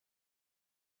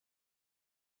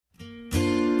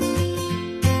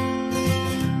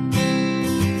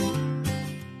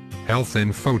Health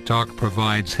Info Talk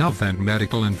provides health and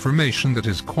medical information that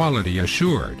is quality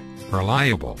assured,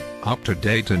 reliable,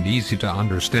 up-to-date and easy to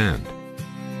understand.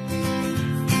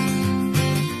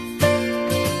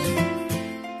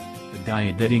 A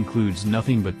diet that includes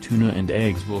nothing but tuna and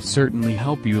eggs will certainly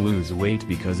help you lose weight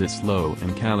because it's low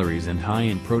in calories and high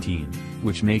in protein,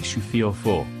 which makes you feel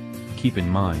full. Keep in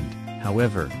mind,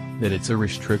 however, that it's a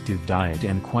restrictive diet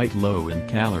and quite low in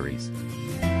calories.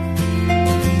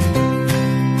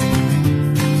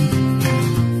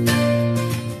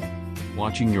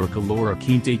 Watching your caloric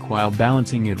intake while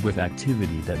balancing it with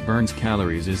activity that burns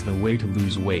calories is the way to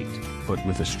lose weight, but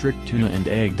with a strict tuna and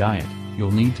egg diet,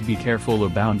 you'll need to be careful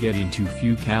about getting too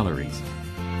few calories.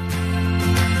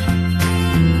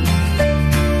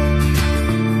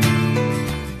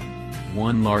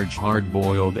 One large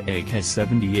hard-boiled egg has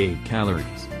 78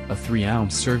 calories, a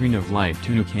 3-ounce serving of light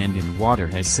tuna canned in water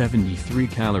has 73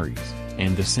 calories,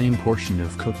 and the same portion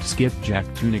of cooked skipjack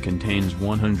tuna contains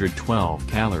 112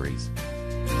 calories.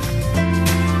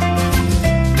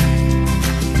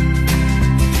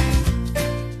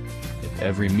 If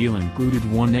every meal included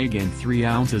 1 egg and 3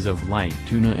 ounces of light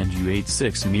tuna and you ate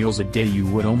 6 meals a day, you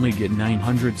would only get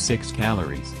 906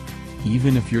 calories.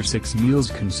 Even if your 6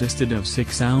 meals consisted of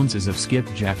 6 ounces of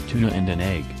skipjack tuna and an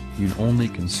egg, you'd only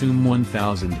consume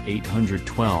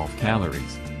 1,812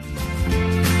 calories.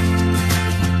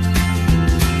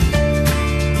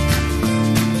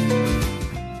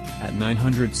 At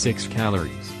 906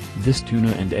 calories, this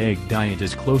tuna and egg diet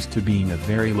is close to being a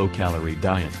very low-calorie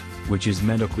diet, which is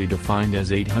medically defined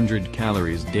as 800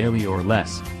 calories daily or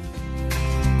less.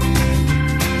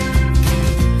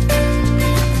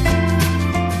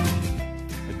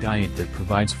 A diet that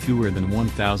provides fewer than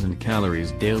 1,000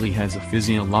 calories daily has a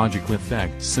physiological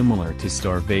effect similar to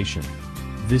starvation.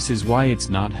 This is why it's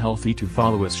not healthy to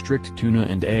follow a strict tuna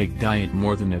and egg diet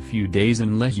more than a few days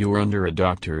unless you're under a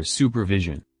doctor's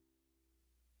supervision.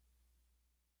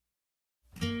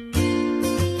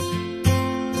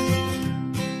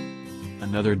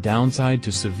 Another downside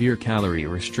to severe calorie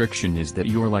restriction is that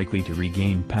you're likely to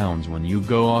regain pounds when you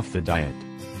go off the diet.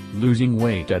 Losing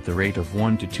weight at the rate of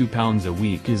 1 to 2 pounds a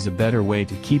week is a better way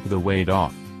to keep the weight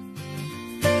off.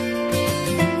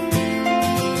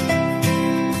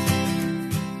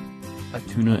 A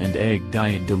tuna and egg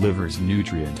diet delivers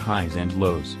nutrient highs and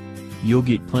lows. You'll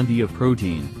get plenty of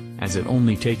protein, as it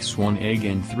only takes 1 egg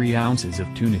and 3 ounces of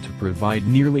tuna to provide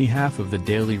nearly half of the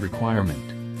daily requirement.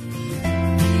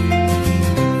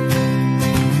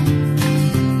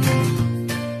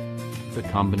 The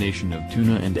combination of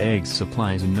tuna and eggs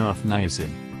supplies enough niacin,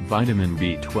 vitamin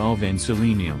B12 and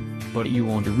selenium, but you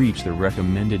won't reach the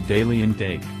recommended daily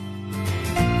intake.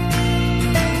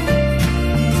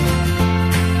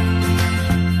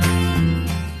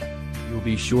 You'll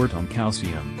be short on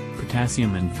calcium,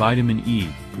 potassium and vitamin E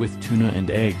with tuna and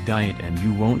egg diet, and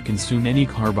you won't consume any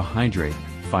carbohydrate,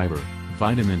 fiber,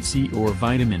 vitamin C or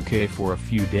vitamin K for a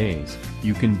few days.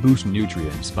 You can boost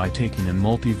nutrients by taking a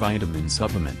multivitamin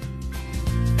supplement.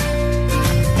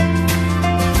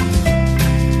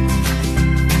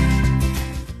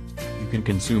 You can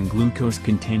consume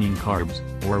glucose-containing carbs,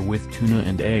 or with tuna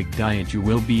and egg diet you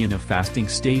will be in a fasting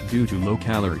state due to low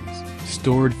calories.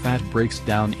 Stored fat breaks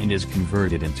down and is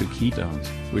converted into ketones,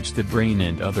 which the brain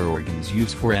and other organs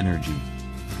use for energy.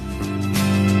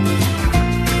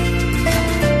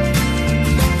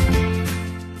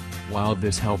 While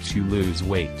this helps you lose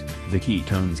weight, the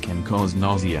ketones can cause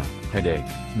nausea, headache,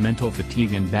 mental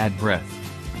fatigue and bad breath.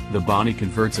 The body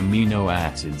converts amino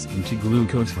acids into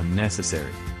glucose when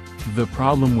necessary. The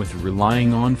problem with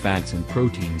relying on fats and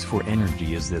proteins for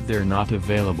energy is that they're not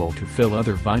available to fill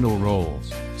other vital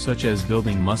roles, such as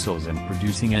building muscles and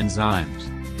producing enzymes.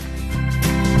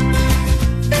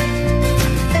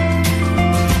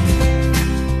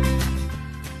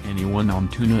 Anyone on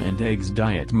tuna and eggs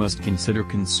diet must consider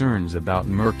concerns about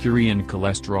mercury and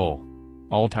cholesterol.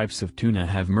 All types of tuna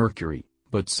have mercury,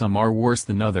 but some are worse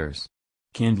than others.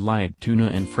 Canned light tuna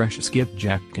and fresh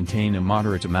skipjack contain a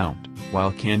moderate amount,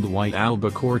 while canned white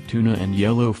albacore tuna and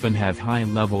yellowfin have high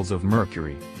levels of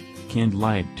mercury. Canned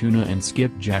light tuna and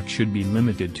skipjack should be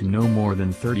limited to no more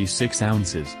than 36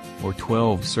 ounces, or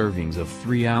 12 servings of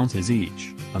 3 ounces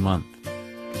each, a month.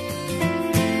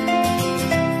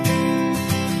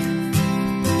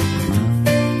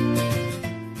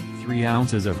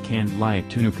 Ounces of canned light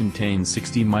tuna contains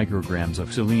 60 micrograms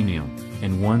of selenium,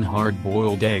 and 1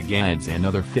 hard-boiled egg adds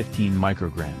another 15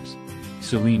 micrograms.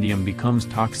 Selenium becomes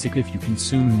toxic if you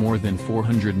consume more than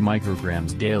 400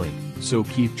 micrograms daily, so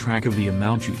keep track of the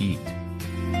amount you eat.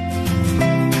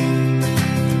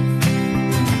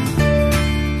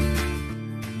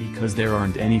 because there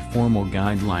aren't any formal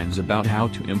guidelines about how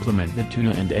to implement the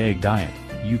tuna and egg diet,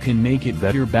 you can make it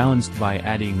better balanced by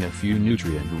adding a few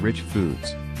nutrient-rich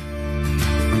foods.